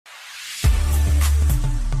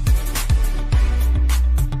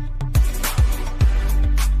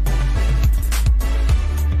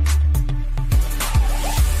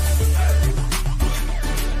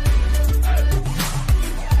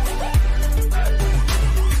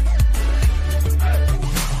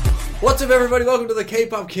What's up, everybody? Welcome to the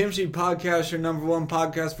K-Pop Kimchi Podcast, your number one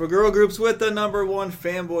podcast for girl groups with the number one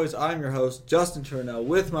fanboys. I'm your host, Justin Turnell,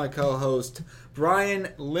 with my co-host, Brian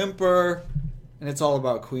Limper, and it's all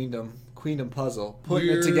about Queendom. Queendom Puzzle. Putting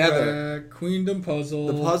it together. Back. Queendom Puzzle.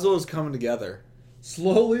 The puzzle is coming together.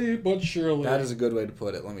 Slowly but surely. That is a good way to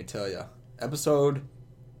put it, let me tell you. Episode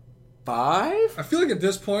 5? I feel like at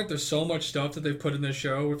this point, there's so much stuff that they've put in this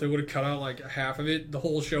show. If they would have cut out like half of it, the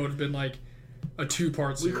whole show would have been like a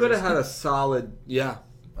 2-part series. We could have had a solid... Yeah,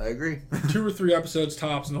 I agree. 2 or 3 episodes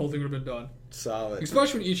tops, and the whole thing would have been done. Solid.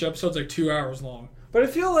 Especially when each episode's like 2 hours long. But I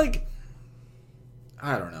feel like...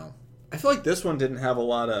 I don't know. I feel like this one didn't have a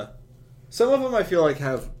lot of... Some of them I feel like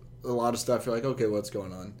have a lot of stuff. You're like, okay, what's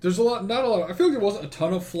going on? There's a lot, not a lot. I feel like there wasn't a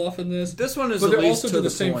ton of fluff in this. This one is but at they least also to did the the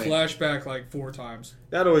same point. flashback like 4 times.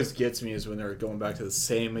 That always gets me is when they're going back to the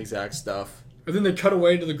same exact stuff. And then they cut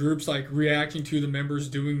away to the groups like reacting to the members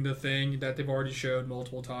doing the thing that they've already showed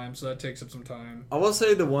multiple times, so that takes up some time. I will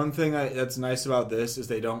say the one thing that's nice about this is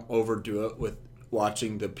they don't overdo it with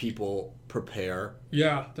watching the people prepare.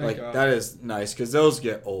 Yeah, thank God. That is nice because those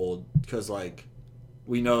get old because like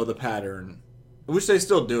we know the pattern, which they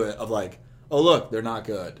still do it of like, oh look, they're not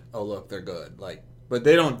good. Oh look, they're good. Like, but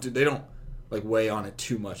they don't like weigh on it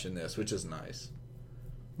too much in this, which is nice.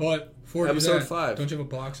 But for episode that, 5, don't you have a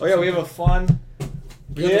box? Oh yeah, we have a fun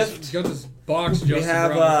gift. You got this box. Justin We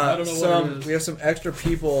have I don't know what it is. we have some extra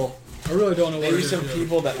people. I really don't know what it Maybe is. some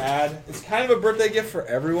people to add. It's kind of a birthday gift for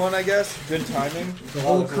everyone, I guess. Good timing. The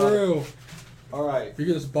whole crew. All right. You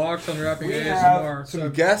get this box unwrapping We ASMR. have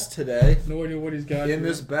some guests today No idea what he's got in here.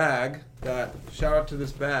 this bag. Shout out to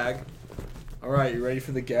this bag. All right, you ready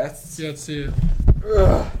for the guests? Yeah, let's see it.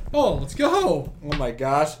 Ugh. Oh, let's go. Oh my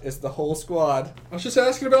gosh, it's the whole squad. I was just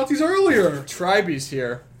asking about these earlier. Tribe's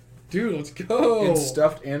here Dude, let's go. in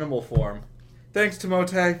stuffed animal form. Thanks,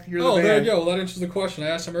 Timote. You're the man. There you go. Well, that answers the question. I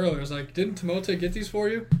asked him earlier. I was like, didn't Timote get these for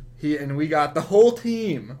you? And we got the whole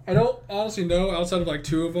team. I don't honestly know, outside of like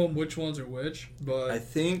 2 of them, which ones are which, but I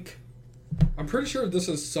think I'm pretty sure this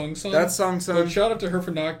is Sung Sung. that's Sung Sung. But shout out to her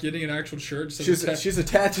for not getting an actual shirt. So She's a She's got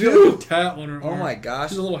tattoo. a tat on her Oh arm. my gosh.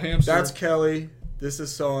 She's a little hamster. That's Kelly. This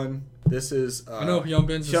is Son. This is... I know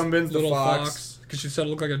Hyunbin's Hyunbin's the little fox. Because she said it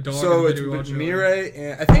looked like a dog. So in it's the video we watched Mireille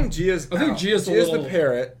and... I think Gia's... Gia's the Gia's little the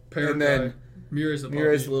parrot. parrot and then guy. Mireille's the puppy.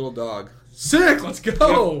 Mireille's the little dog. Sick! Let's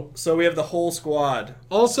go! So we have the whole squad.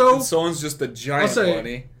 Also... And Son's just the giant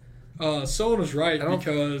bunny. Someone was right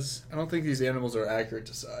because... I don't think these animals are accurate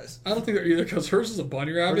to size. I don't think they're either because hers is a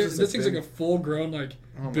bunny rabbit. Hers is This a thing's big- like a full-grown, like,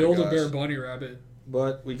 Oh my Build-A-Bear gosh. bunny rabbit.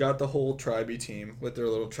 But we got the whole Tribe team with their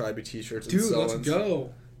little Tribe t-shirts. And Dude, let's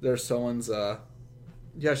go. There's someone's...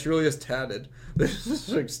 Yeah, she really is tatted. There's just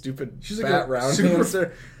like stupid She's like fat a round super-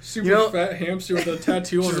 hamster. Super fat hamster with a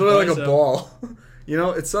tattoo on She's her really like a bicep. ball. You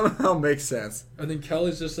know, it somehow makes sense. I think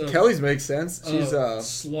Kelly's just a... Kelly's makes sense. She's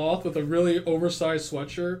sloth with a really oversized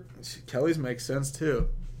sweatshirt. Kelly's makes sense too.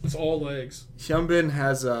 It's all legs. Hyunbin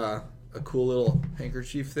has a cool little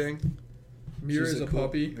handkerchief thing. Mira's She's a cool-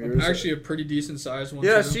 puppy. Mira's Actually, a pretty decent sized one.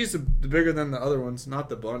 Yeah, too. she's bigger than the other ones. Not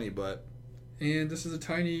the bunny, but... And this is a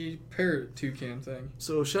tiny parrot toucan thing.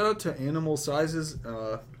 So shout out to animal sizes.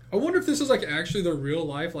 I wonder if this is like actually the real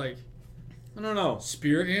life like I don't know.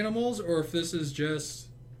 spirit animals, or if this is just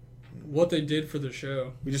what they did for the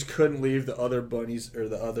show. We just couldn't leave the other bunnies or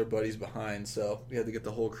the other buddies behind, so we had to get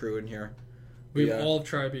the whole crew in here. We have all of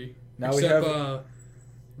Tribe. Now except we have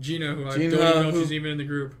Gina, who I Gina, don't even know if she's even in the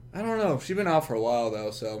group. I don't know. She's been out for a while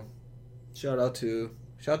though, so shout out to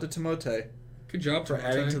Timote Good job for Timote.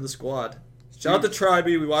 adding to the squad. Shout out to Tribe.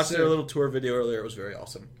 We watched Sick. their little tour video earlier. It was very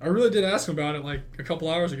awesome. I really did ask him about it like a couple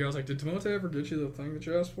hours ago. I was like, did Timote ever get you the thing that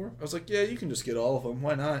you asked for? I was like, yeah, you can just get all of them.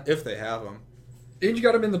 Why not? If they have them. And you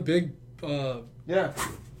got him in the big Yeah.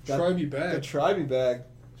 Tribe bag. The Tribe bag.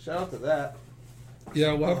 Shout out to that.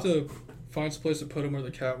 Yeah, we'll have to find some place to put them where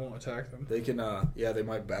the cat won't attack them. They can, they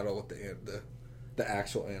might battle with the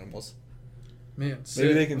actual animals. Man, sick.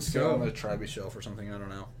 Maybe they can Let's sit go. on the Tribe shelf or something. I don't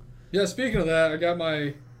know. Yeah, speaking of that, I got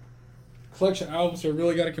my collection of albums, so I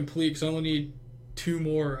really got to complete because I only need 2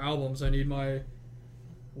 more albums. I need my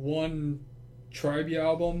 1 Tribe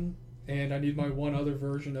album, and I need my 1 other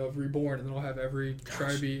version of Reborn, and then I'll have every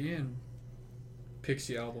Tribe and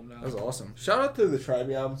Pixie album now. That was awesome. Shout out to the Tribe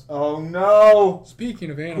albums. Oh no! Speaking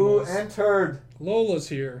of Who animals, entered? Lola's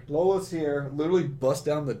here. Lola's here. Literally bust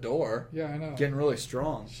down the door. Yeah, I know. Getting really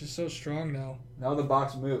strong. She's so strong now. Now the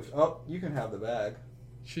box moved. Oh, you can have the bag.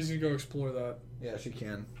 She's going to go explore that. Yeah, she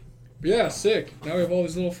can. But yeah, sick. Now we have all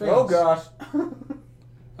these little friends. Oh gosh.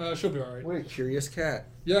 She'll be alright. What a curious cat.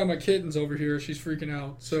 Yeah, my kitten's over here. She's freaking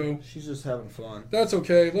out. So She's just having fun. that's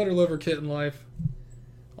okay. Let her live her kitten life.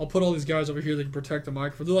 I'll put all these guys over here that can protect the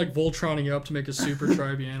microphone. They're like Voltroning up to make a super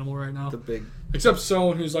tribe animal right now. The big... Except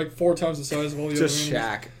Someone, who's like 4 times the size of all the other Just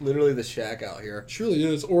animals. Shaq. Literally the Shaq out here. Truly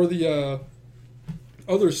is. Or the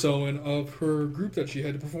other Someone of her group that she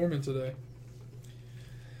had to perform in today.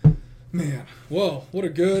 Man, well, what a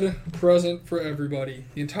good present for everybody.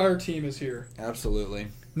 The entire team is here. Absolutely.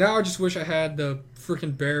 Now I just wish I had the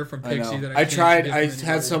freaking bear from Pixie that I can't tried. get I from had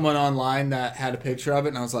anybody. someone online that had a picture of it,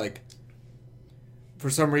 and I was like, for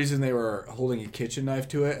some reason they were holding a kitchen knife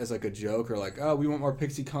to it as like a joke, or like, oh, we want more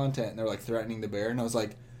Pixie content, and they're like threatening the bear, and I was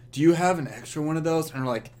like, do you have an extra one of those? And they're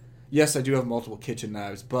like, yes, I do have multiple kitchen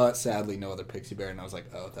knives, but sadly no other Pixie bear, and I was like,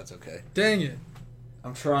 oh, that's okay. Dang it.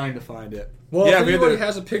 I'm trying to find it. Well, if anybody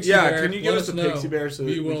has a Pixie bear, can you give let us a know. Pixie bear so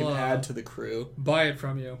we we can will add to the crew? buy it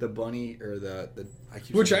from you. The bunny or the I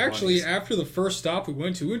keep Which saying actually, bunnies. after the first stop we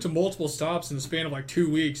went to multiple stops in the span of like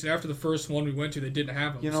 2 weeks. And after the first one we went to, they didn't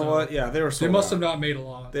have them. You know so what? Yeah, they were sold They must out. have not made a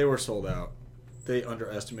lot. They were sold out. They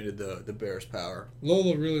underestimated the bear's power.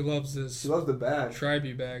 Lola really loves this She loves the bag.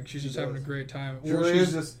 Tribe bag. She's just having a great time. She Or really she's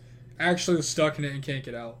is just... actually stuck in it and can't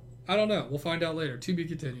get out. I don't know. We'll find out later. To be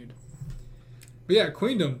continued. But yeah,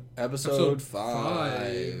 Queendom. Episode 5,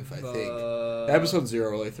 I think. Episode 0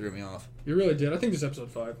 really threw me off. You really did. I think this is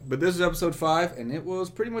episode 5. But this is episode 5, and it was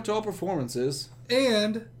pretty much all performances.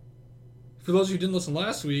 And for those of you who didn't listen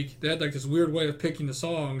last week, they had like this weird way of picking the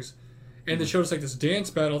songs. And they showed us like this dance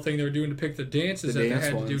battle thing they were doing to pick the dances that they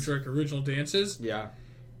had to do for like original dances. Yeah.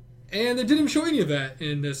 And they didn't even show any of that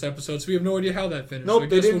in this episode, so we have no idea how that finished. Nope, so I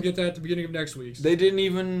they guess we'll didn't. get that at the beginning of next week's. They didn't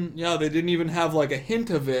even have like a hint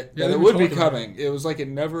of it Yeah, that they it were would be talking about coming. It was like it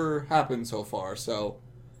never happened so far, so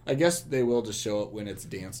I guess they will just show it when it's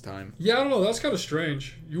dance time. Yeah, I don't know. That's kind of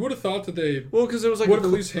strange. You would have thought that they Well, because it was like would have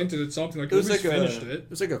at least hinted at something. Like, it was at least like finished it it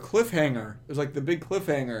was like a cliffhanger. It was like the big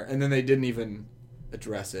cliffhanger, and then they didn't even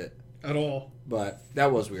address it. at all. But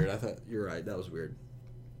that was weird. I thought you're right. That was weird.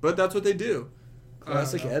 But that's what they do.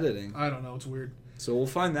 Classic I don't know. editing. I don't know. It's weird. So we'll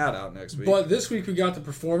find that out next week. But this week we got the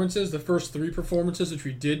performances, the first 3 performances, which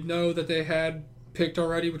we did know that they had picked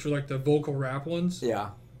already, which were like the vocal rap ones.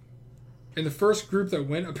 yeah. And the first group that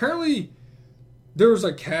went, apparently there was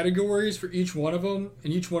like categories for each one of them,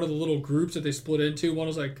 and each one of the little groups that they split into. One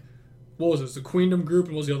was like, what was this? The Queendom group,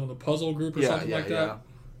 and what was the other one? The Puzzle group or something like that.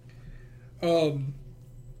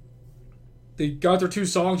 They got their 2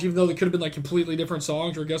 songs, even though they could have been like completely different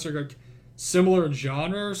songs, or I guess they're like similar in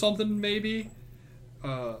genre or something, maybe.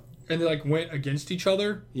 And they like went against each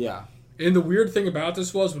other. Yeah. And the weird thing about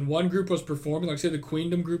this was when one group was performing, like say the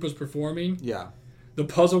Queendom group was performing, Yeah. the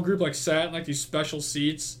Puzzle group like sat in like these special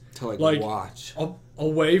seats To like watch.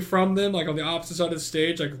 away from them, like on the opposite side of the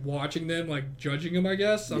stage, like watching them, like judging them, I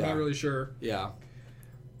guess. I'm Yeah. not really sure. Yeah.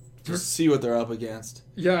 Just see what they're up against.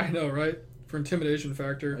 Yeah, I know, right? For intimidation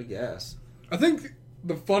factor. I guess. I think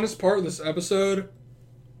the funnest part of this episode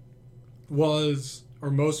was, or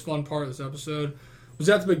most fun part of this episode, was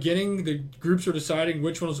at the beginning, the groups were deciding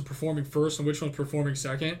which one was performing first and which one was performing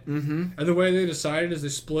second. Mm-hmm. And the way they decided is they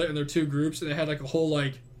split in their 2 groups, and they had like a whole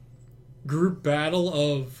like group battle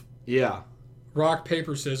of Yeah. rock,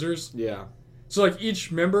 paper, scissors. Yeah. So like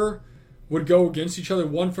each member would go against each other,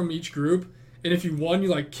 one from each group. And if you won, you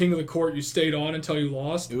like king of the court, you stayed on until you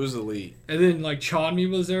lost. It was elite. And then like Chanmi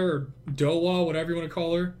was there, or Dowa, whatever you want to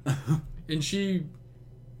call her. And she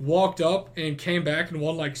walked up and came back and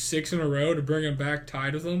won like 6 in a row to bring him back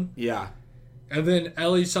tied with him. Yeah. And then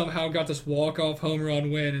Ellie somehow got this walk-off home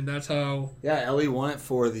run win, and that's how... Yeah, Ellie won it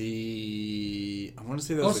for the... I want to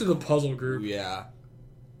say that was Also the Puzzle group. Yeah.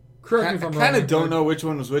 Correct me if I'm I wrong. kind of don't know which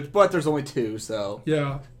one was which, but there's only 2, so...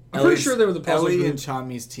 Yeah. I'm pretty sure they were the Puzzle Ellie group. and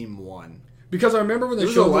Chanmi's team won. Because I remember when they It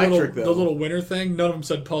was showed electric, the though. little winner thing, none of them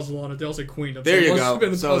said Puzzle on it. They all said Queendom. There it you must have been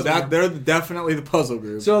go. the So Puzzle that group. they're definitely the puzzle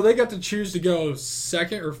group. So they got to choose to go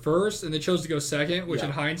second or first, and they chose to go second, which Yeah.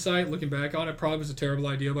 in hindsight, looking back on it, probably was a terrible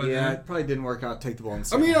idea by yeah, them. it probably didn't work out. Take the ball and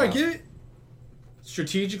I mean, I get it.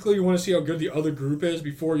 Strategically, you want to see how good the other group is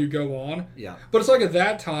before you go on. Yeah. But it's like at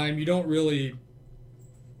that time, you don't really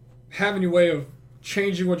have any way of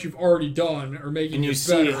changing what you've already done or making And you it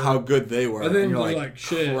see better. how good they were. And then you're you're like,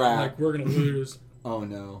 shit, crap. like we're going to lose. Oh,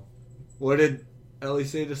 no. What did Ellie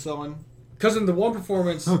say to someone? Because in the one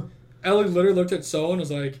performance, Ellie literally looked at Soa and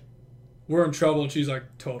was like, we're in trouble. And she's like,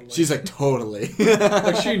 totally. She's like, totally.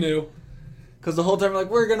 like, she knew. Because the whole time, we're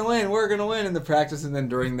like, we're going to win in the practice. And then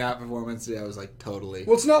during that performance, yeah, I was like, totally.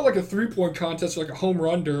 Well, it's not like a 3-point contest or like a home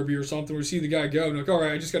run derby or something where you see the guy go and you're like, all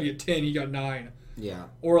right, I just got to get 10, he got 9. Yeah.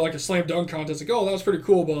 Or like a slam dunk contest, like, oh, that was pretty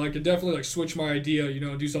cool, but I could definitely like switch my idea,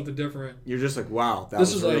 and do something different. You're just like, wow, that This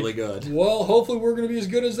was is like, really good. Well, hopefully we're going to be as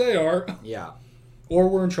good as they are, Yeah. or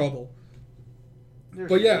we're in trouble.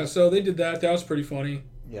 But yeah, so they did that. That was pretty funny.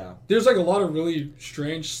 Yeah. There's like a lot of really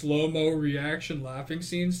strange slow-mo reaction laughing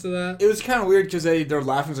scenes to that. It was kind of weird because their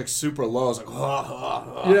laughing was like super low. It was like,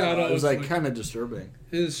 Yeah, I know. It was like kind of disturbing.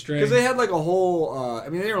 It is strange. Because they had like a whole, I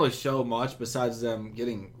mean, they didn't really show much besides them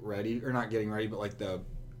getting ready, or not getting ready, but like the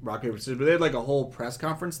rock, paper, scissors. But they had like a whole press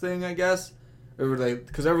conference thing, I guess.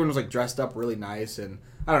 Because everyone was like dressed up really nice, and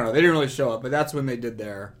I don't know, they didn't really show up, but that's when they did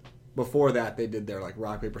before that, they did their like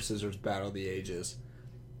rock, paper, scissors battle of the ages.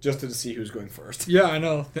 Just to see who's going first. Yeah, I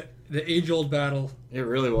know. The age-old battle. It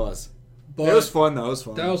really was. But it was fun, though. It was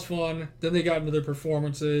fun. That was fun. Then they got into their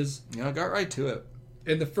performances. Yeah, I got right to it.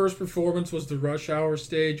 And the first performance was the Rush Hour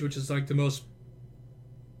stage, which is like the most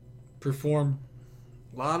performed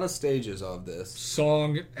a lot of stages of this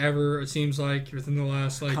song ever, it seems like, within the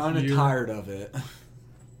last like kind of tired of it.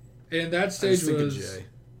 And that stage was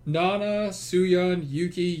Nana, Sooyeon,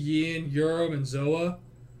 Yuki, Yin, Urim, and Zoa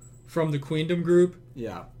from the Queendom group.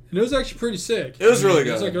 Yeah. And it was actually pretty sick. It was really good.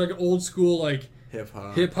 It was like an old school like hip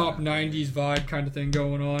hop 90s vibe kind of thing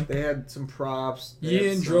going on. They had some props.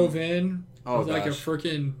 Yin drove in with like gosh. a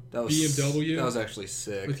freaking BMW. That was actually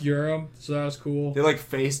sick. With Urim, so that was cool. They like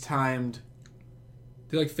FaceTimed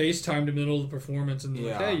him in the middle of the performance and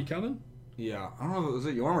like, hey, you coming? Yeah, I don't know. Was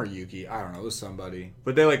it Yorm or Yuki? I don't know. It was somebody.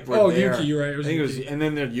 But they like were there. Yuki, you're right. I think it was, and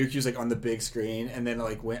then Yuki was like on the big screen, and then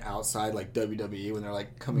like went outside like WWE when they're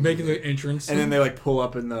like coming making the entrance, and then they like pull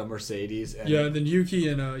up in the Mercedes. And then Yuki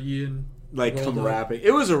and Yin like come rapping.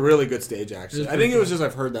 It was a really good stage actually. I think it was just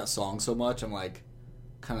I've heard that song so much. I'm like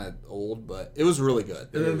kind of old, but it was really good.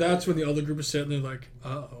 And then that's when the other group is sitting there like,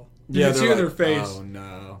 uh-oh. You can see like, in their face. Oh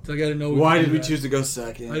no! It's like I didn't know. Why did we choose to go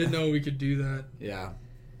second? I didn't know we could do that. Yeah.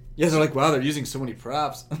 Yeah, they're like, wow, they're using so many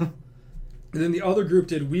props. And then the other group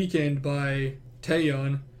did Weekend by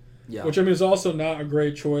Taeyeon, which I mean is also not a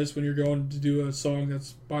great choice when you're going to do a song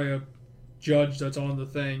that's by a judge that's on the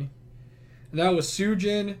thing. And that was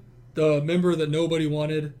Soojin, the member that nobody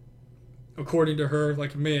wanted, according to her.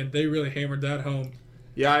 Like, man, they really hammered that home.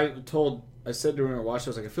 Yeah, I said to her when I watched it,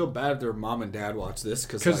 I was like, I feel bad if their mom and dad watch this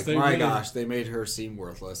because, like, my gosh, they made her seem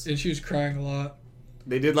worthless. And she was crying a lot.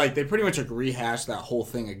 They did they pretty much like rehashed that whole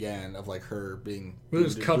thing again of like her being. We'll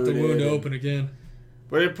just cut the wound open again.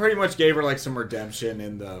 But it pretty much gave her like some redemption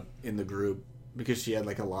in the group because she had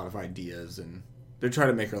like a lot of ideas and they're trying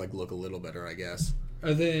to make her like look a little better, I guess.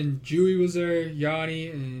 And then Jui was there, Yanni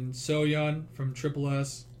and Soyeon from Triple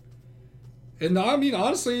S. And I mean,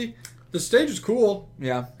 honestly, the stage was cool.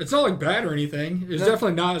 Yeah, it's not like bad or anything. It's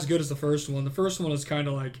definitely not as good as the first one. The first one is kind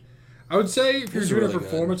of like. I would say if you're doing a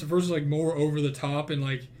performance, the first is like more over the top and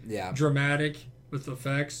like dramatic with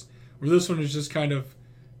effects. Where this one is just kind of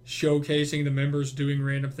showcasing the members doing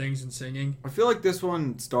random things and singing. I feel like this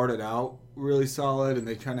one started out really solid and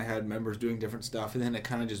they kind of had members doing different stuff and then it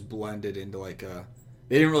kind of just blended into like a...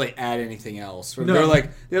 They didn't really add anything else. No. They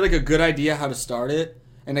had like a good idea how to start it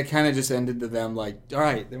and it kind of just ended to them like, all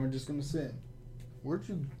right, then we're just going to sing. Where'd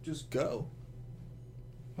you just go?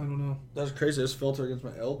 I don't know. That was crazy. This filter against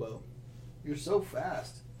my elbow. You're so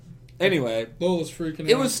fast. Anyway. Lola's freaking out.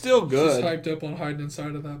 It was still good. She's hyped up on hiding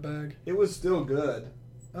inside of that bag. It was still good.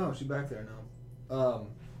 Oh, she's back there now.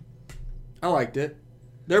 I liked it.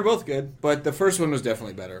 They're both good, but the first one was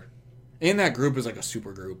definitely better. And that group is like a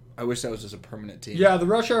super group. I wish that was just a permanent team. Yeah, the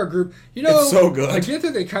Rush Hour group. You know, it's so good. I get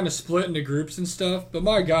that they kind of split into groups and stuff, but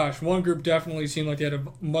my gosh, one group definitely seemed like they had a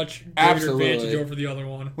much greater advantage over the other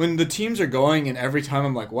one. When the teams are going, and every time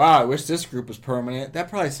I'm like, wow, I wish this group was permanent. That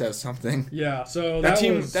probably says something. Yeah, so that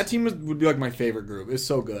team would be like my favorite group. It's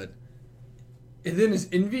so good. And then his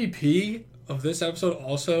MVP of this episode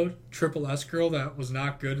also Triple S girl that was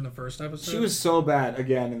not good in the first episode. She was so bad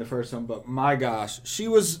again in the first one, but my gosh, she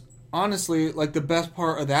was. Honestly, like the best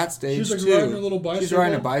part of that stage, she was like riding her little bicycle. She's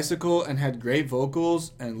riding a bicycle and had great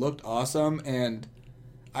vocals and looked awesome. And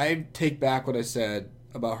I take back what I said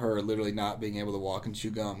about her literally not being able to walk and chew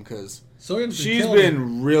gum because she's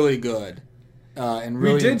been really good and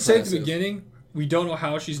really. We did impressive. say at the beginning we don't know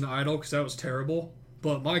how she's an idol because that was terrible.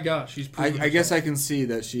 But my gosh, she's. I guess I can see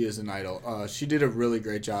that she is an idol. She did a really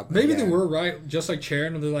great job. Maybe they were right, just like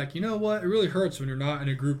Sharon. They're like, you know what? It really hurts when you're not in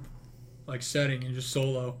a group like setting and just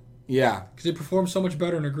solo. Yeah, because they perform so much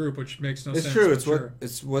better in a group, which makes no sense. It's true.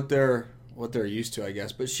 It's what they're used to, I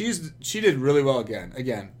guess. But she did really well again.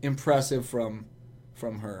 Again, impressive from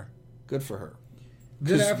her. Good for her.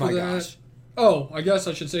 Then after that, oh, I guess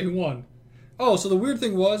I should say who won. Oh, so the weird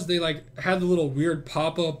thing was they like had the little weird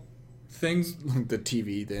pop up things, the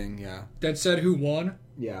TV thing, yeah, that said who won.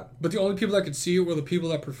 Yeah, but the only people that could see it were the people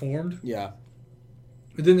that performed. Yeah,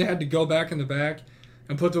 but then they had to go back in the back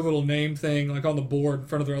and put their little name thing like on the board in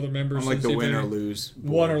front of their other members. On like the win or lose.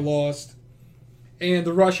 Won or lost. And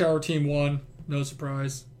the Rush Hour team won. No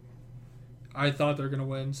surprise. I thought they were going to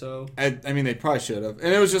win, so... I mean, they probably should have.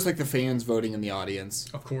 And it was just like the fans voting in the audience.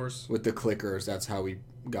 Of course. With the clickers, that's how we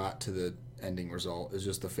got to the ending result, is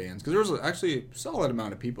just the fans. Because there was actually a solid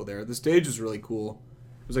amount of people there. The stage was really cool.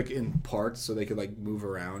 It was like in parts, so they could like move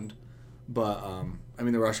around. But, I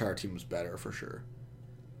mean, the Rush Hour team was better for sure.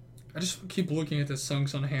 I just keep looking at this Sung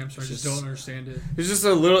Sun hamster. I just don't understand it. It's just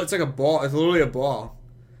a little, it's like a ball. It's literally a ball.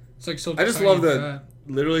 It's like so I just tiny love and the, fat.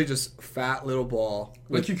 literally just fat little ball.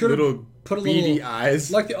 Like with you could little put a beady little eyes.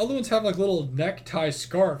 Like the other ones have like little necktie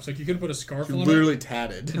scarves. Like you could put a scarf on Literally it.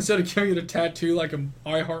 tatted. Instead of giving it a tattoo like a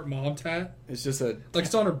I Heart Mom tat. It's just a... Like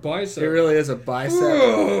it's on her bicep. It really is a bicep.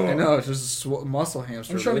 Ugh. I know, it's just a muscle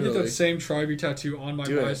hamster. I'm trying to literally. get that same Tribe tattoo on my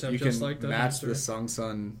bicep, you just can like that. match hamster. the Sung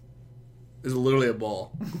Sun. Is literally a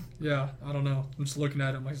ball. Yeah, I don't know. I'm just looking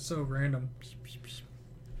at it. I'm like, it's so random.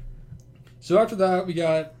 So after that, we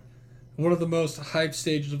got one of the most hyped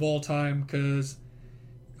stages of all time because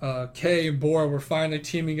Kay and Bora were finally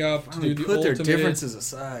teaming up to do the put ultimate, their differences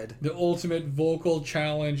aside. The ultimate vocal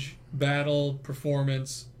challenge battle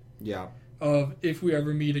performance. Yeah. Of If We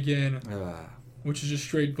Ever Meet Again, which is just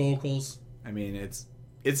straight vocals. I mean, it's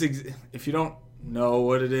if you don't know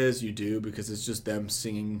what it is, you do, because it's just them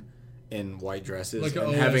singing in white dresses like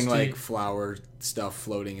and having like flower stuff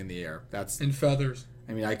floating in the air. That's and feathers.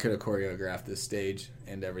 I mean, I could have choreographed this stage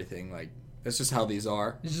and everything. Like, that's just how these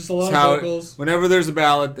are. It's just a lot of vocals. Whenever there's a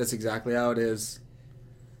ballad, that's exactly how it is.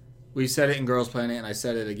 We said it in Girls Planet, and I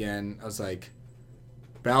said it again. I was like,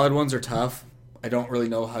 ballad ones are tough. I don't really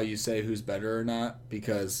know how you say who's better or not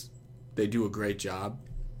because they do a great job.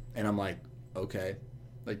 And I'm like, okay.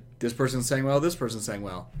 Like, this person sang well, this person sang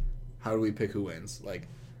well. How do we pick who wins? Like,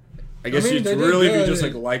 I guess you'd really be just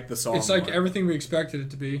like the song. It's like more. everything we expected it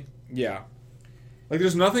to be. Yeah. Like,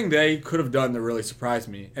 there's nothing they could have done that really surprised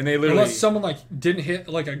me. And they literally... Unless someone, like, didn't hit,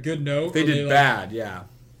 like, a good note. They did bad, yeah.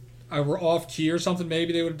 Were off key or something,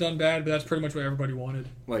 maybe they would have done bad, but that's pretty much what everybody wanted.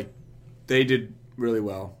 Like, they did really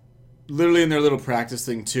well. Literally in their little practice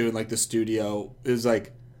thing, too, in, like, the studio, it was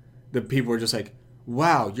like, the people were just like,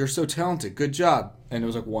 wow, you're so talented, good job. And it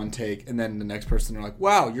was, like, one take, and then the next person, they're like,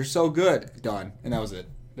 wow, you're so good, done. And that was it.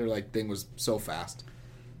 Their, like, thing was so fast.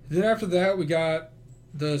 Then after that, we got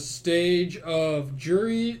the stage of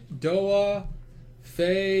Jury, Doa,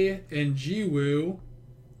 Faye, and Jiwoo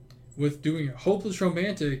with doing Hopeless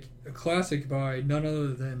Romantic, a classic by none other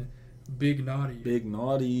than Big Naughty. Big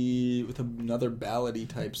Naughty with another ballady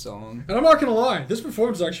type song. And I'm not going to lie, this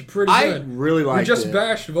performance is actually pretty good. I really liked it. We just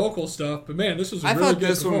bashed vocal stuff, but man, this was a really good I thought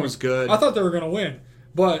this one was good. I thought they were going to win.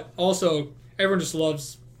 But also, everyone just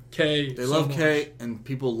loves Kay. They love Kay, and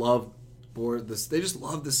people love this. They just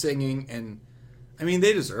love the singing, and I mean,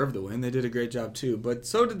 they deserve the win. They did a great job too, but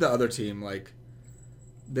so did the other team. Like,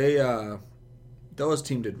 Doa's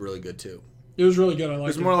team did really good too. It was really good. I liked it. It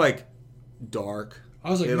was more like dark.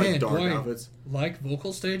 I was like, they man, dark do I outfits. like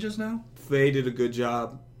vocal stages now? Faye did a good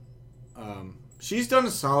job. She's done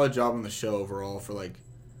a solid job on the show overall for like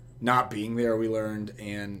not being there. We learned,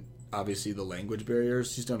 and obviously the language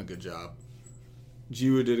barriers. She's done a good job.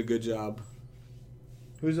 Jiwoo did a good job.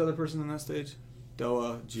 Who's the other person on that stage?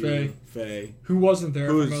 Doa, Jiwoo, Faye. Who wasn't there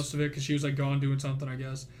for most of it because she was like gone doing something, I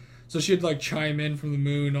guess. So she'd like chime in from the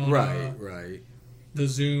moon on right. the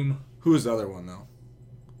Zoom. Who was the other one though?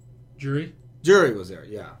 Jury. Jury was there,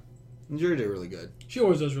 yeah. And Jury did really good. She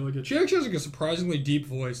always does really good. She actually has like a surprisingly deep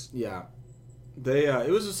voice. Yeah. They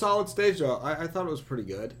it was a solid stage though. I thought it was pretty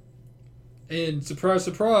good. And surprise,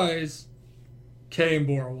 surprise, Kay and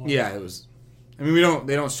Bora won. Yeah, it was. I mean,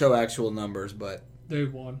 they don't show actual numbers, but they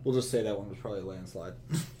won. We'll just say that one was probably a landslide.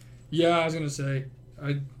 Yeah, I was gonna say.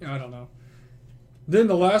 I don't know. Then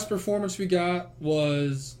the last performance we got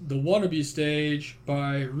was the Wannabe stage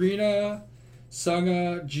by Rina,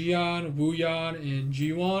 Sunga, Jian, Wooyan, and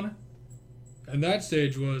Jiwon. And that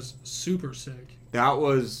stage was super sick. That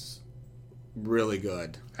was really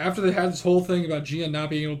good. After they had this whole thing about Jian not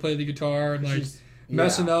being able to play the guitar and like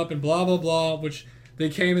messing up and blah, blah, blah, which they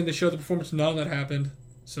came in, they showed the performance, none of that happened.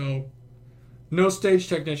 So no stage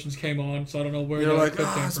technicians came on, so I don't know where they're like,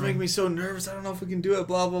 oh, it's making me so nervous. I don't know if we can do it,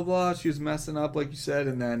 blah, blah, blah. She was messing up, like you said,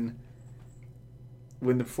 and then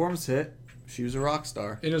when the performance hit, she was a rock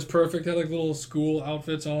star. It was perfect. They had like little school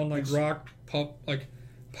outfits on, like rock, pop,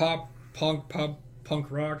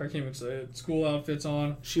 punk rock. I can't even say it. School outfits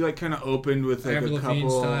on. She like kind of opened with like Avril a Lavigne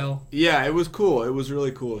couple. Style. Yeah, it was cool. It was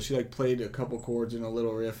really cool. She like played a couple chords in a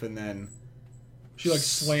little riff, and then she like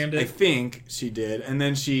slammed it. I think she did, and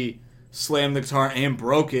then she slammed the guitar and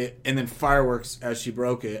broke it, and then fireworks as she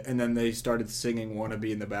broke it, and then they started singing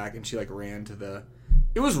 "Wannabe" in the back, and she like ran to the.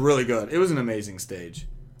 It was really good. It was an amazing stage.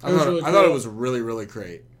 I thought it was really, really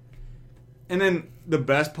great. And then the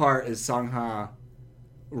best part is Sangha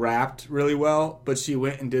rapped really well, but she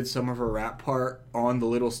went and did some of her rap part on the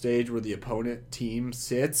little stage where the opponent team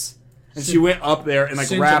sits. And she went up there and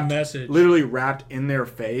like rapped, literally rapped in their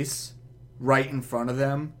face, right in front of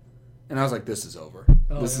them. And I was like, this is over.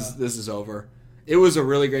 This is over. It was a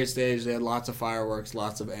really great stage. They had lots of fireworks,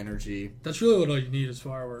 lots of energy. That's really what all you need is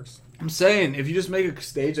fireworks. I'm saying, if you just make a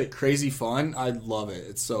stage like crazy fun, I'd love it.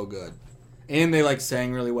 It's so good. And they like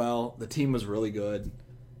sang really well. The team was really good.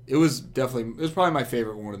 It was probably my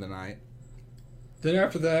favorite one of the night. Then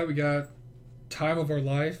after that, we got Time of Our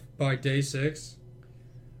Life by Day 6,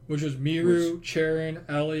 which was Miru, Charon,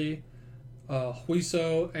 Ellie,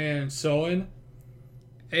 Huiso, and Soen.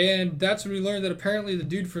 And that's when we learned that apparently the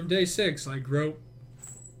dude from Day 6 like wrote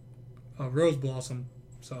Rose Blossom.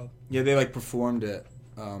 So yeah, they like performed it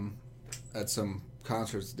at some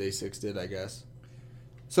concerts Day 6 did, I guess.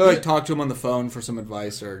 So like talked to him on the phone for some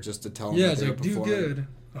advice or just to tell him that they were performing. Do good.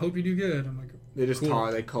 I hope you do good. I'm like, they just cool.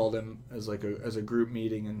 They called him as like as a group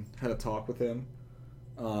meeting and had a talk with him.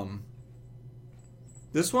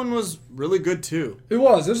 This one was really good too. It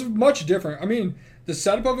was. It was much different. I mean, the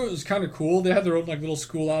setup of it was kind of cool. They had their own like little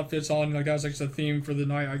school outfits on. Like that was like the theme for the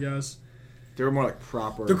night, I guess. They were more like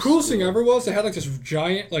proper. The coolest thing ever was they had like this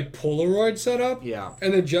giant like Polaroid setup. Yeah.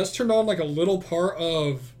 And they just turned on like a little part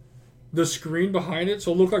of the screen behind it,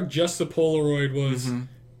 so it looked like just the Polaroid was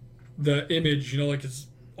the image. You know, like it's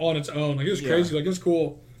on its own. Like it was crazy. Like it was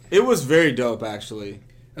cool. It was very dope, actually.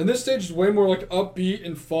 And this stage is way more like upbeat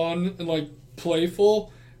and fun and like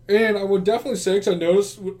playful. And I would definitely say, because I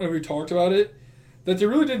noticed when we talked about it, that they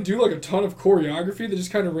really didn't do like a ton of choreography. They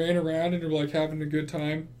just kind of ran around and were like having a good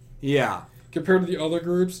time. Yeah. Compared to the other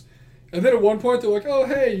groups. And then at one point they're like, oh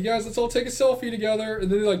hey, you guys, let's all take a selfie together.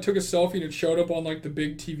 And then they like took a selfie and it showed up on like the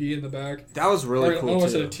big TV in the back. That was really cool. I don't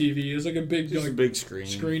want to say a TV. It was like a big, just like, a big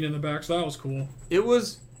screen in the back. So that was cool. It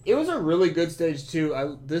was a really good stage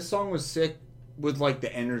too. This song was sick with like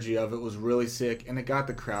the energy of it was really sick, and it got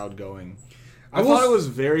the crowd going. I thought it was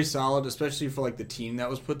very solid, especially for like the team that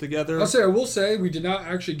was put together. I will say we did not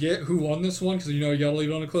actually get who won this one because you gotta leave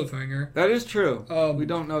it on a cliffhanger. That is true. We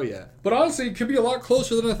don't know yet. But honestly, it could be a lot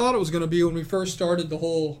closer than I thought it was going to be when we first started the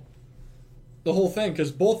whole thing.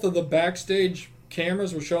 Because both of the backstage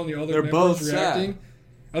cameras were showing the other members reacting,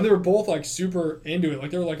 and they were both like super into it.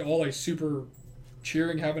 Like they were like all like super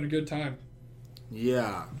cheering, having a good time.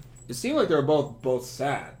 Yeah, it seemed like they were both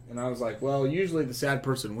sad, and I was like, well, usually the sad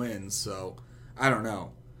person wins, so. I don't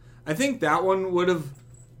know. I think that one would have...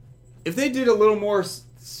 If they did a little more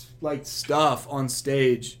like stuff on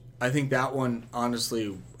stage, I think that one,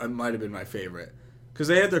 honestly, might have been my favorite. Because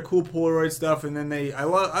they had their cool Polaroid stuff, and then I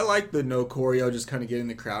like the no choreo, just kind of getting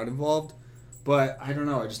the crowd involved. But, I don't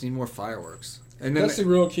know, I just need more fireworks. And then that's the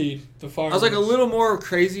real key, the fireworks. I was like, a little more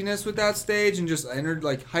craziness with that stage, and just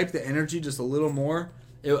hype the energy just a little more.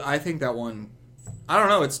 I think that one... I don't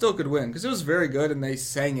know, it still could win, because it was very good, and they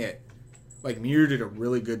sang it. Like, Miru did a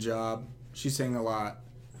really good job. She sang a lot.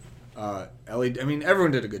 Ellie, I mean, everyone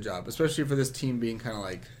did a good job, especially for this team being kind of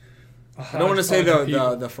like... I don't want to say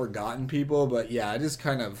the forgotten people, but yeah, it is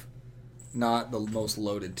kind of not the most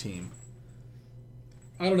loaded team.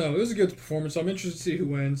 I don't know. It was a good performance. I'm interested to see who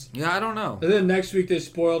wins. Yeah, I don't know. And then next week they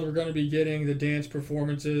spoiled we're going to be getting the dance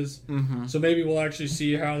performances. Mm-hmm. So maybe we'll actually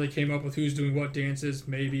see how they came up with who's doing what dances,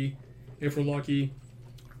 maybe, if we're lucky.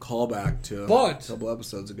 Callback to a couple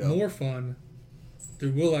episodes ago. More fun. There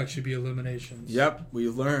will actually be eliminations. Yep, we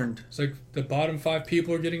learned. It's like the bottom 5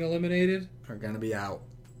 people are getting eliminated. Are going to be out.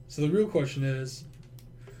 So the real question is,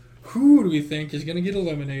 who do we think is going to get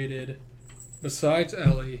eliminated besides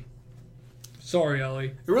Ellie? Sorry, Ellie.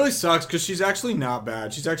 It really sucks because she's actually not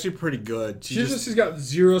bad. She's actually pretty good. She's got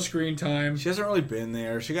 0 screen time. She hasn't really been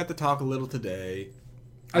there. She got to talk a little today.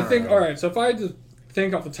 I think, alright, so if I had to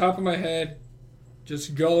think off the top of my head,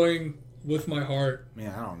 just going with my heart.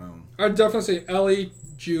 Man, I don't know. I'd definitely say Ellie,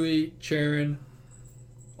 Chewie, Charon.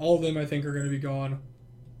 All of them I think are going to be gone.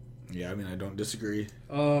 Yeah, I mean, I don't disagree.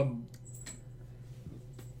 Then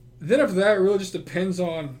after that, it really just depends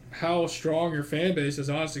on how strong your fan base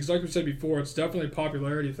is, honestly. Because like we said before, it's definitely a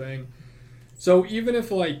popularity thing. So even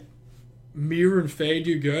if, like, Miru and Faye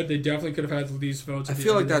do good, they definitely could have had the least votes. I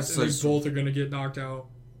feel like that's... Like, both are going to get knocked out.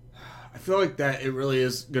 I feel like that it really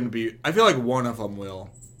is going to be... I feel like one of them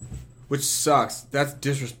will. Which sucks. That's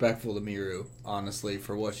disrespectful to Miru, honestly,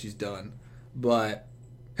 for what she's done. But...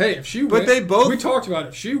 Hey, if she wins... they both... We talked about it.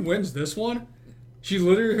 If she wins this one, she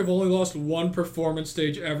literally have only lost one performance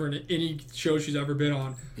stage ever in any show she's ever been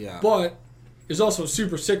on. Yeah. But it's also a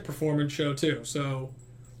super sick performance show, too, so...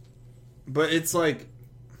 But it's like...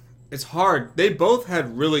 It's hard. They both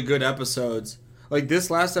had really good episodes. Like,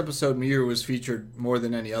 this last episode, Miru was featured more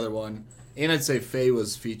than any other one. And I'd say Faye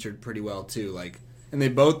was featured pretty well, too. Like, and they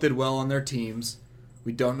both did well on their teams.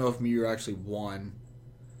 We don't know if Miru actually won.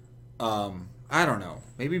 I don't know.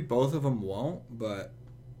 Maybe both of them won't, but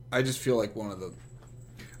I just feel like one of the...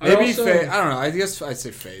 Maybe Faye... I don't know. I guess I'd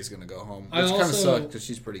say Faye's going to go home. Which kind of sucks because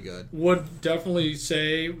she's pretty good. Would definitely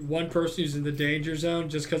say one person who's in the danger zone,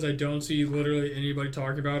 just because I don't see literally anybody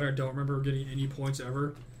talking about it. I don't remember getting any points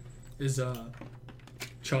ever, is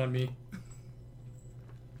Chanmi.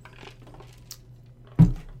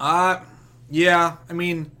 Yeah. I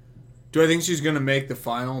mean, do I think she's going to make the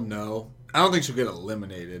final? No. I don't think she'll get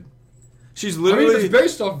eliminated. She's literally... it's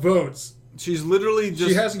based off votes. She's literally just...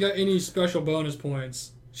 She hasn't got any special bonus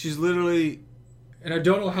points. She's literally... And I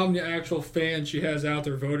don't know how many actual fans she has out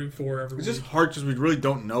there voting for every week. It's just hard because we really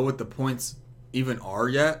don't know what the points even are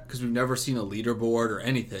yet, because we've never seen a leaderboard or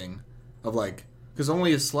anything of, like... Because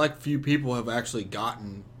only a select few people have actually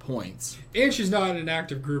gotten points. And she's not in an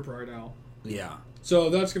active group right now. Yeah. So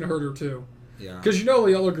that's going to hurt her, too. Yeah. Because you know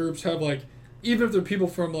the other groups have, like... Even if they're people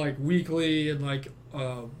from, like, Weekly and, like,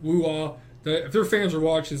 Woo-Ah... If their fans are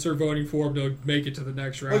watching, they're voting for them to make it to the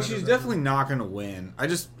next round. Like, she's definitely not going to win.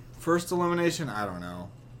 First elimination, I don't know.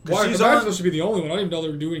 Why? She's supposed to be the only one. I didn't even know they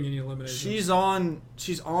were doing any eliminations. She's on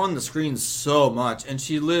the screen so much, and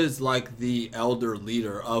she lives like the elder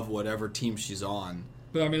leader of whatever team she's on.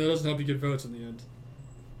 But, I mean, that doesn't help you get votes in the end.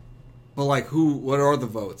 But, like, what are the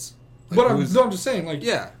votes? Like, but I'm just saying, like,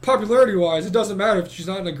 yeah. Popularity-wise, it doesn't matter if she's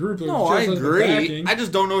not in a group. No, I agree. I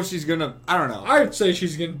just don't know if she's going to... I don't know. I'd say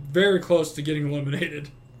she's getting very close to getting eliminated.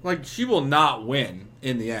 Like, she will not win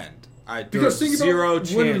in the end. Because think about zero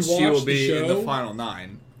chance she will be show, in the final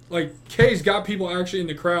 9. Like, Kay's got people actually in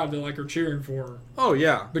the crowd that, like, are cheering for her. Oh,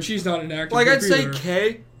 yeah. But she's not an active Like, group I'd say either.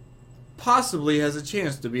 Kay possibly has a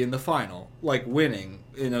chance to be in the final. Like, winning,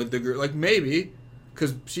 the group. Like, maybe.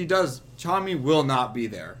 Because she does... Chanmi will not be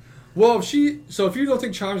there. Well, if you don't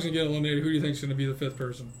think Chami's going to get eliminated, who do you think is going to be the 5th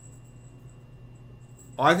person?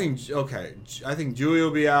 I think Julie will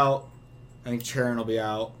be out. I think Sharon will be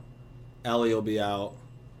out. Ellie will be out.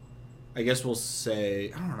 I guess we'll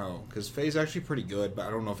say... I don't know, because Faye's actually pretty good, but I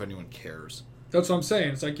don't know if anyone cares. That's what I'm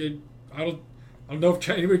saying. It's like, I don't know if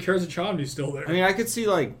anybody cares that Chami's still there. I mean, I could see,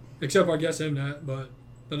 like... Except, I guess, Mnet, but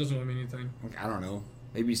that doesn't really mean anything. I don't know.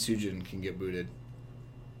 Maybe Sujin can get booted.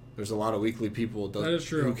 There's a lot of weekly people. That is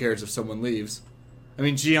true. Who cares if someone leaves? I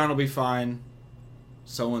mean, Jian will be fine.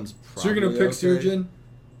 Someone's probably So you're going to pick okay. Sujin?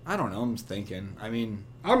 I don't know. I'm just thinking. I mean...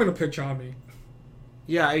 I'm going to pick Chami.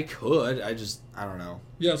 Yeah, I could. I don't know.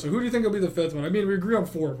 Yeah, so who do you think will be the 5th one? I mean, we agree on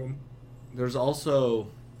 4 of them. There's also...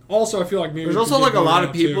 I feel like maybe... There's also, like, a lot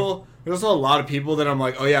of people... Too. There's also a lot of people that I'm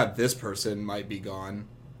like, oh, yeah, this person might be gone.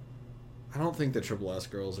 I don't think the Triple S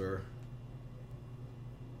girls are...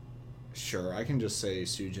 Sure, I can just say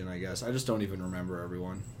Sujin, I guess. I just don't even remember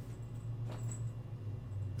everyone.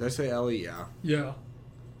 Did I say Ellie? Yeah. Yeah.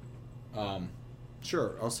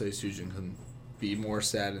 Sure, I'll say Sujin can be more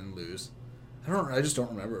sad and lose. I just don't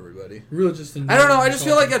remember everybody. Really just... I don't know, I just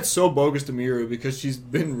feel like that's so bogus to Miru because she's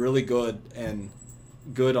been really good and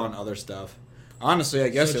good on other stuff. Honestly, I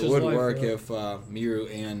guess it would work if Miru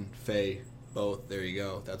and Faye both. There you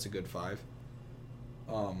go. That's a good 5.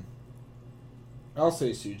 I'll say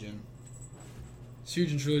Sujin.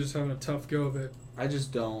 Sujin's really just having a tough go of it. I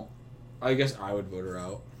just don't. I guess I would vote her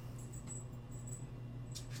out.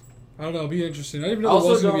 I don't know. It'll be interesting. I didn't even know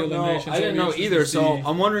there was going to be elimination. I didn't know either, so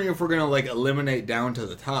I'm wondering if we're going to, like, eliminate down to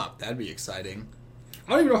the top. That'd be exciting.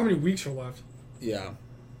 I don't even know how many weeks are left. Yeah.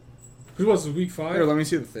 Who was it, week 5? Here, let me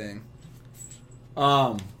see the thing.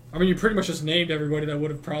 I mean, you pretty much just named everybody that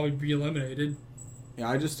would have probably be eliminated. Yeah,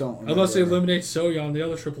 I just don't remember. Unless they eliminate Soyeon, the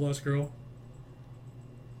other Triple S girl.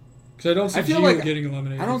 Because I don't see Jiwoo getting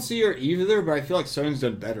eliminated. I don't see her either, but I feel like Soyeon's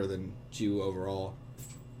done better than Jiwoo overall.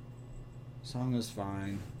 Song is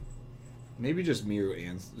fine. Maybe just Miru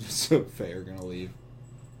and Faye are going to leave.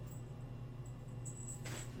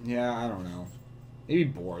 Yeah, I don't know. Maybe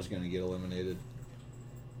Bora's going to get eliminated.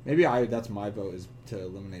 Maybe that's my vote, is to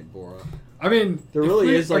eliminate Bora. I mean, there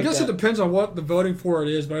really is. I guess it depends on what the voting for it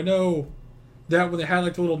is, but I know that when they had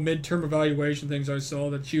like the little midterm evaluation things, I saw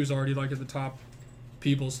that she was already like at the top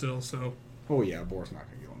people still. So. Oh yeah, Bora's not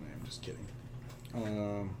going to get eliminated. I'm just kidding.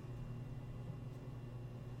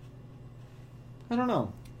 I don't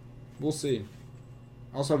know. We'll see.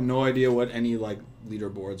 I also have no idea what any like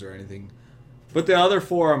leaderboards or anything, but the other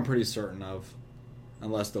 4 I'm pretty certain of.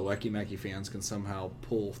 Unless the Wacky Macky fans can somehow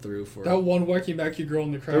pull through for... That one Wacky Macky girl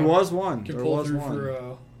in the crowd. There was one. Can pull through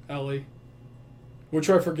for Ellie. Which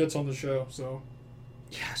I forget's on the show, so...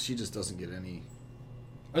 Yeah, she just doesn't get any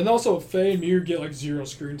And also, Faye and Mew get like 0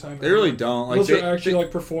 screen time. They really don't. Like, unless they're actually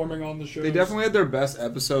like performing on the show. They definitely had their best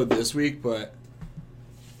episode this week, but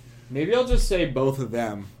maybe I'll just say both of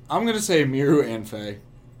them. I'm gonna say Mew and Faye,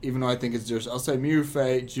 even though I think it's just. I'll say Mew,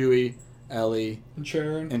 Faye, Jui, Ellie, and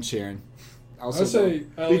Sharon. I'll say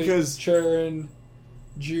Ellie, because Sharon,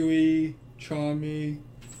 Jui, Chanmi,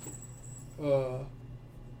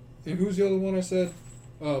 and who's the other one I said?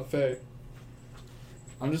 Faye.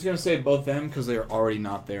 I'm just gonna say both them because they're already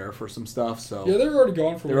not there for some stuff. So yeah, they're already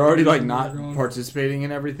gone for. They're already like not participating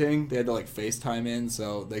in everything. They had to like FaceTime in,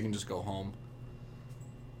 so they can just go home.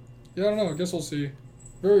 Yeah, I don't know. I guess we'll see.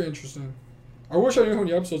 Very interesting. I wish I knew how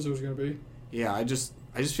many episodes there was gonna be. Yeah, I just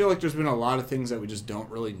feel like there's been a lot of things that we just don't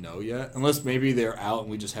really know yet, unless maybe they're out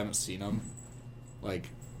and we just haven't seen them. Like,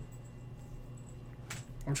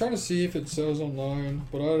 I'm trying to see if it says online,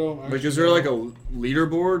 but I don't. Like, is there like a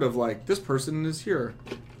leaderboard of like this person is here?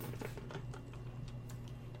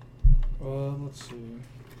 Let's see.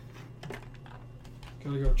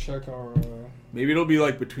 Gotta go check our. Maybe it'll be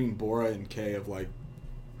like between Bora and Kay of like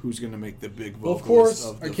who's gonna make the big vocals. Well, of course,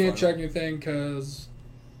 of I can't check anything because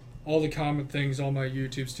all the comment things on my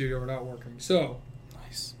YouTube studio are not working. So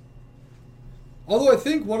nice. Although I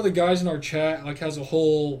think one of the guys in our chat like has a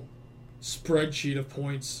whole spreadsheet of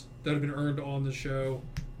points that have been earned on the show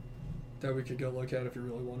that we could go look at if you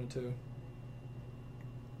really wanted to.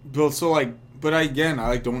 But so like, but I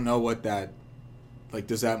like don't know what that like.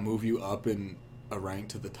 Does that move you up in a rank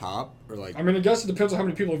to the top or like? I mean, I guess it depends on how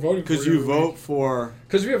many people are voting for you. Because you vote for.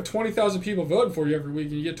 Because if you have 20,000 people voting for you every week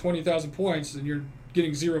and you get 20,000 points and you're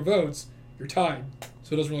getting 0 votes, you're tied.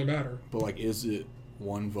 So it doesn't really matter. But like, is it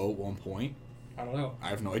 1 vote, 1 point? I don't know. I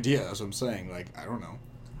have no idea. That's what I'm saying. Like, I don't know.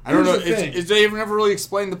 I don't know. They never really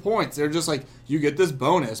explain the points. They're just like, you get this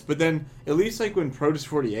bonus. But then, at least like when Produce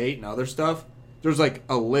 48 and other stuff, there's like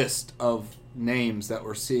a list of names that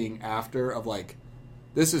we're seeing after of like,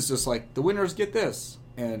 this is just like, the winners get this.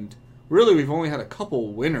 And really, we've only had a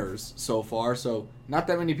couple winners so far, so not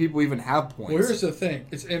that many people even have points. Well, here's the thing.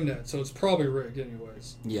 It's Mnet, so it's probably rigged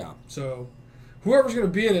anyways. Yeah. So, whoever's going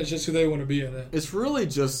to be in it is just who they want to be in it. It's really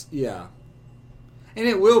just, yeah. And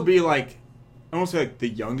it will be like, I don't say like the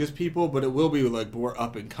youngest people, but it will be like more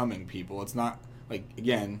up and coming people. It's not like,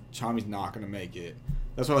 again, Chami's not going to make it.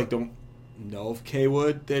 That's why I like don't know if Kay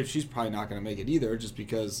would. She's probably not going to make it either, just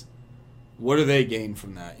because what do they gain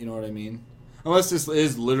from that? You know what I mean? Unless this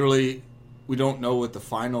is literally, we don't know what the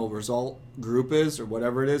final result group is or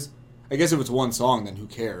whatever it is. I guess if it's one song, then who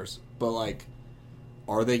cares? But like,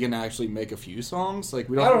 are they going to actually make a few songs? Like,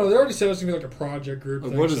 we don't. I don't know. They already said it's going to be like a project group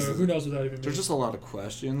like, thing, so who knows what that even means. There's just a lot of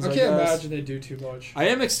questions, I can't imagine they do too much. I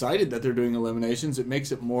am excited that they're doing eliminations. It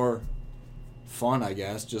makes it more fun, I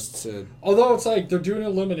guess, just to... Although it's like they're doing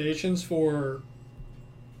eliminations for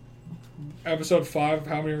episode 5 of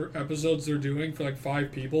how many episodes they're doing for like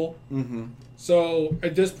 5 people. Mm-hmm. So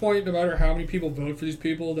at this point, no matter how many people vote for these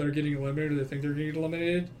people that are getting eliminated or they think they're going to get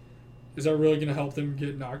eliminated, is that really going to help them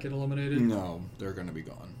not get eliminated? No, they're going to be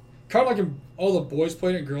gone. Kind of like in all the boys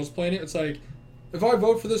playing it and girls playing it. It's like, if I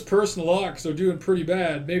vote for this person a lot because they're doing pretty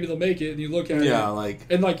bad, maybe they'll make it. And you look at it. Yeah, like...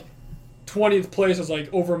 And like 20th place is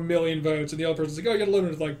like over 1 million votes. And the other person's like, oh, you got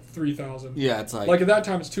eliminated with like 3,000. Yeah, it's like... Like at that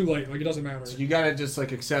time, it's too late. Like it doesn't matter. So you got to just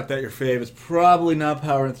like accept that your fave is probably not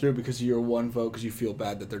powering through because of your one vote because you feel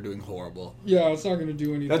bad that they're doing horrible. Yeah, it's not going to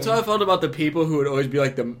do anything. That's how I felt about the people who would always be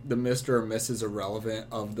like the Mr. or Mrs. Irrelevant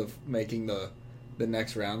of the making the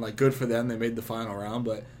next round. Like, good for them. They made the final round,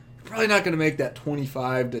 but you're probably not going to make that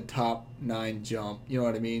 25 to top 9 jump. You know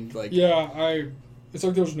what I mean? Like, yeah, it's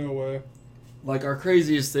like there's no way. Like, our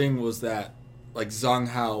craziest thing was that, like, Zhang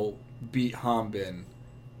Hao beat Hanbin.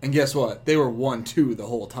 And guess what? They were 1-2 the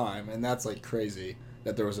whole time. And that's, like, crazy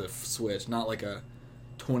that there was a switch. Not, like, a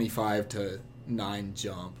 25 to 9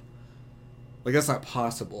 jump. Like, that's not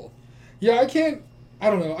possible. Yeah, I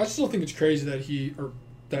don't know. I still think it's crazy that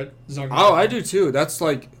that Zhang Hao. Oh, I do, too. That's,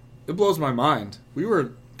 like, it blows my mind.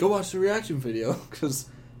 Go watch the reaction video, because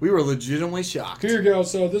we were legitimately shocked. Here you go.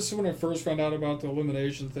 So this is when I first found out about the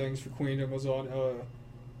elimination things for Queendom. Was on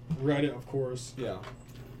Reddit, of course. Yeah.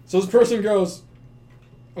 So this person goes,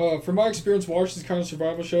 from my experience watching this kind of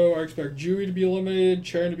survival show, I expect Jui to be eliminated,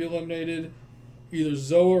 Charon to be eliminated, either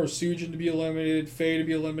Zoa or Sujin to be eliminated, Faye to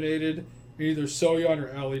be eliminated, and either Soyeon or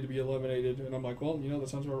Ellie to be eliminated. And I'm like, well, that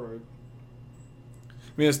sounds about right.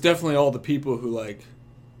 I mean, it's definitely all the people who, like,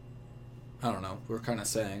 I don't know, we're kind of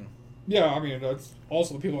saying. Yeah, I mean, that's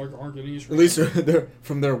also the people who aren't getting used to it. At least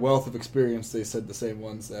from their wealth of experience, they said the same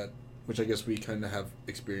ones that, which I guess we kind of have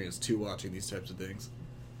experience too watching these types of things.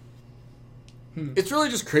 It's really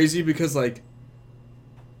just crazy because, like,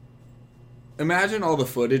 imagine all the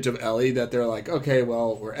footage of Ellie that they're like, okay,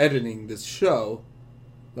 well, we're editing this show.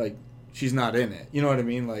 Like, she's not in it. You know what I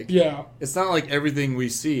mean? Like, yeah. It's not like everything we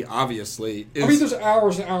see, obviously. I mean, there's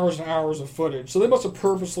hours and hours and hours of footage, so they must have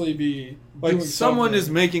purposely be like doing someone something. is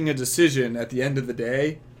making a decision at the end of the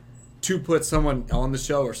day to put someone on the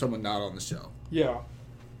show or someone not on the show. Yeah.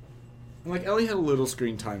 And like Ellie had a little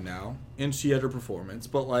screen time now, and she had her performance,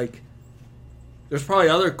 but like, there's probably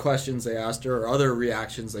other questions they asked her or other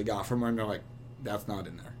reactions they got from her, and they're like, "That's not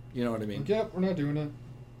in there." You know what I mean? Yep, we're not doing it.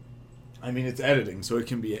 I mean, it's editing, so it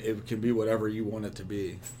can be whatever you want it to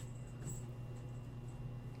be.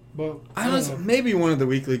 But I don't know. Maybe one of the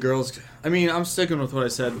weekly girls. I mean, I'm sticking with what I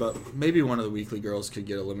said, but maybe one of the weekly girls could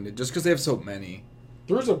get eliminated just because they have so many.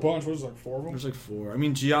 There's a bunch. What was it, like 4 of them? There's like 4. I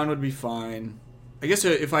mean, Gian would be fine. I guess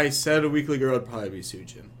if I said a weekly girl, it'd probably be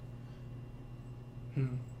Sujin.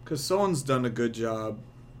 Because someone's done a good job.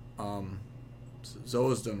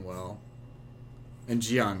 Zoa's done well. And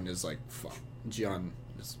Gian is like, fuck. Gian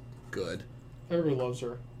is good. Everybody loves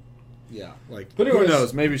her. Yeah, like, but anyways, who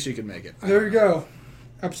knows? Maybe she could make it. There you go.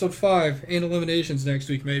 Episode 5 and eliminations next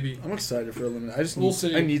week, maybe. I'm excited for eliminations.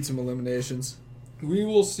 I need some eliminations. We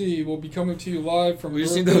will see. We'll be coming to you live from we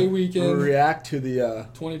just need birthday to weekend. React to the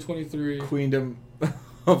 2023 Queendom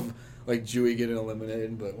of like Dewey getting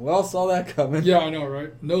eliminated, but we all saw that coming. Yeah, I know,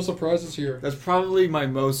 right? No surprises here. That's probably my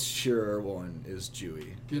most sure one is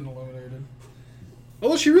Dewey getting eliminated.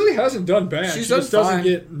 Although she really hasn't done bad. She just doesn't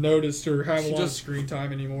get noticed or have a lot of screen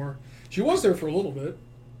time anymore. She was there for a little bit.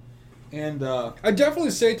 And I'd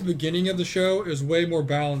definitely say at the beginning of the show is way more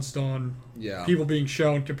balanced on people being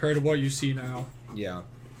shown compared to what you see now. Yeah.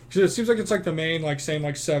 Because it seems like it's like the main, like, same,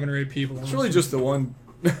 like 7 or 8 people. It's really just the one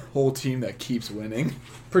whole team that keeps winning.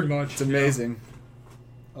 Pretty much. It's amazing.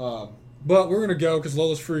 Yeah. But we're going to go because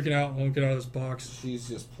Lola's freaking out and won't get out of this box. She's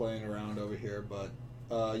just playing around over here. But,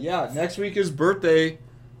 yeah, next week is birthday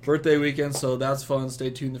weekend, so that's fun. Stay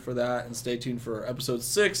tuned for that. And stay tuned for episode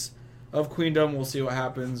 6 of Queendom. We'll see what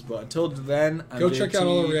happens. But until then, go check out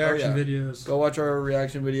all the reaction videos. Go watch our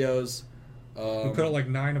reaction videos. We put out like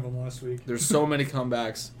 9 of them last week. There's so many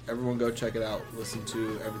comebacks. Everyone go check it out. Listen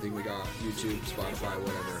to everything we got. YouTube, Spotify,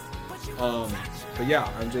 whatever. But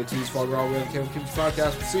yeah, I'm JT's Fall Girl. We're on the Kim's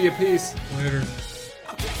Podcast. We'll see you. Peace. Later.